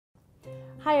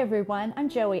Hi everyone, I'm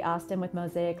Joey Austin with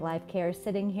Mosaic Life Care,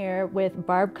 sitting here with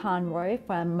Barb Conroy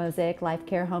from Mosaic Life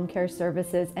Care Home Care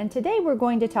Services, and today we're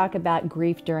going to talk about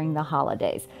grief during the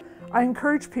holidays. I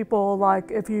encourage people,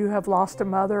 like if you have lost a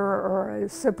mother or a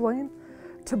sibling,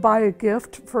 to buy a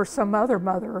gift for some other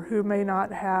mother who may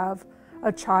not have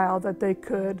a child, that they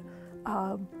could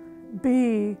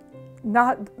be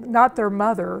not their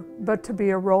mother, but to be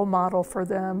a role model for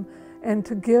them and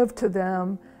to give to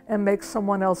them and make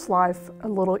someone else's life a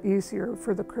little easier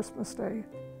for the Christmas day.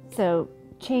 So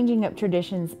changing up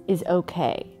traditions is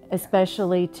okay,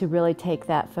 especially to really take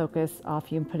that focus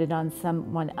off you and put it on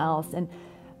someone else, and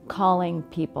calling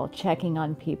people, checking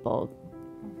on people,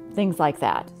 things like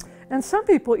that. And some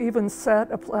people even set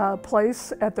a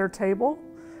place at their table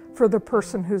for the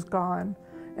person who's gone,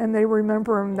 and they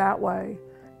remember them that way,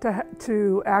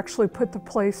 to actually put the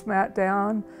placemat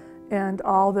down and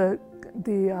all the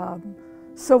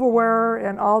silverware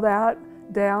and all that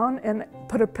down, and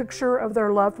put a picture of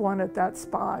their loved one at that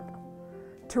spot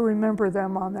to remember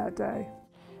them on that day.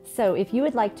 So if you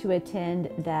would like to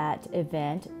attend that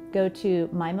event, go to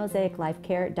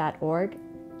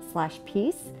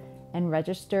mymosaiclifecare.org/peace and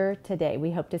register today.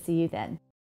 We hope to see you then.